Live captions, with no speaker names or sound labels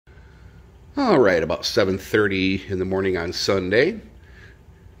All right, about 7:30 in the morning on Sunday,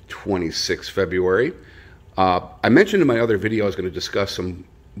 26 February. I mentioned in my other video I was going to discuss some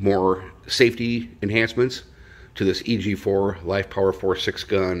more safety enhancements to this EG4 Lifepower4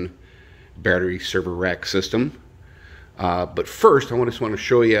 6-gun battery server rack system. But first, I just want to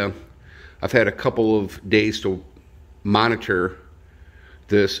show you, I've had a couple of days to monitor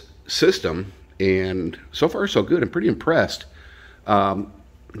this system, and so far so good. I'm pretty impressed.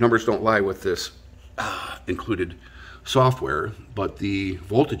 Numbers don't lie with this included software, but the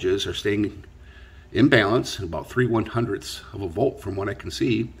voltages are staying in balance, about 3/100ths of a volt from what I can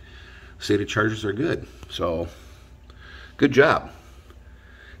see. State of charges are good, so good job.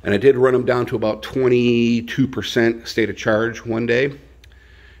 And I did run them down to about 22% state of charge one day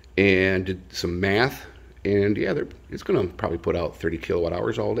and did some math, and yeah, it's going to probably put out 30 kilowatt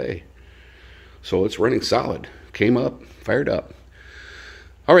hours all day. So it's running solid. Came up, fired up.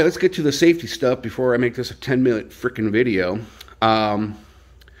 All right, let's get to the safety stuff before I make this a 10-minute freaking video.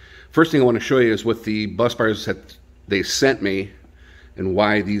 First thing I want to show you is what the bus bars that they sent me and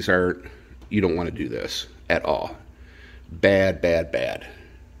why these are, you don't want to do this at all. Bad, bad, bad.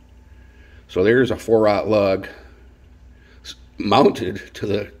 So there's a 4/0 lug mounted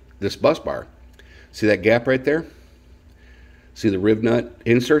to this bus bar. See that gap right there? See the rib nut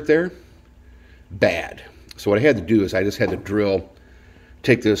insert there? Bad. So what I had to do is I just had to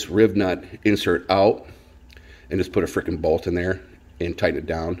take this rib nut insert out and just put a freaking bolt in there and tighten it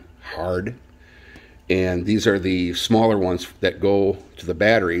down hard. And these are the smaller ones that go to the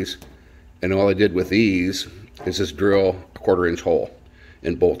batteries, and all I did with these is just drill a 1/4 inch hole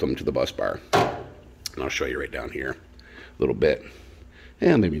and bolt them to the bus bar. And I'll show you right down here a little bit.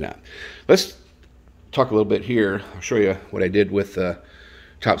 Yeah, maybe not. Let's talk a little bit here. I'll show you what I did with the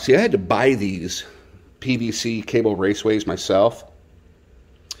top. See, I had to buy these PVC cable raceways myself,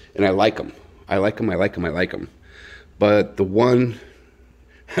 and I like them. I like them. But the one,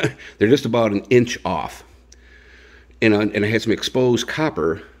 they're just about an inch off. And I had some exposed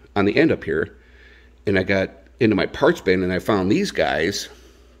copper on the end up here, and I got into my parts bin and I found these guys.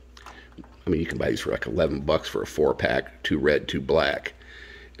 I mean, you can buy these for like 11 bucks for a 4-pack, 2 red, 2 black.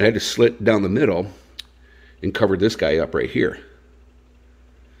 And I just slit down the middle and covered this guy up right here.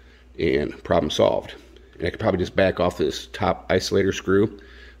 And problem solved. And I could probably just back off this top isolator screw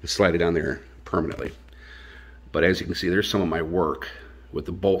and slide it down there permanently. But as you can see, there's some of my work with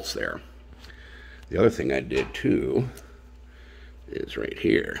the bolts there. The other thing I did too is right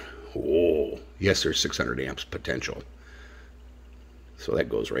here. Oh, yes, there's 600 amps potential. So that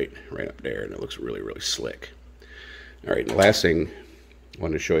goes right up there, and it looks really, really slick. All right, and the last thing I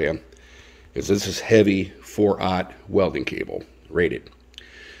wanted to show you is this is heavy 4/0 welding cable, rated.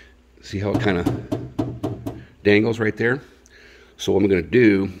 See how it kind of dangles right there? So what I'm going to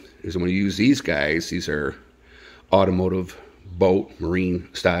do is I'm going to use these guys. These are automotive boat, marine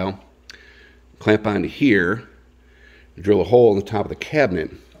style. Clamp onto here, drill a hole in the top of the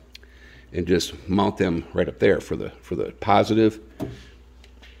cabinet, and just mount them right up there for the positive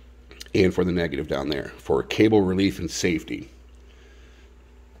and for the negative down there for cable relief and safety.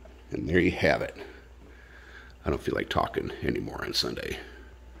 And there you have it. I don't feel like talking anymore on Sunday.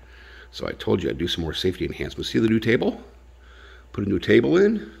 So I told you I'd do some more safety enhancements. See the new table? Put a new table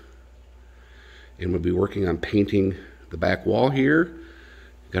in. And we'll be working on painting the back wall here.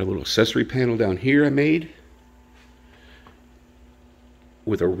 Got a little accessory panel down here I made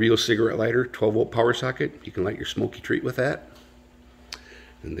with a real cigarette lighter, 12-volt power socket. You can light your smoky treat with that.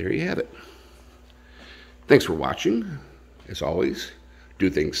 And there you have it. Thanks for watching. As always, do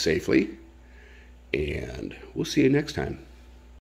things safely, and we'll see you next time.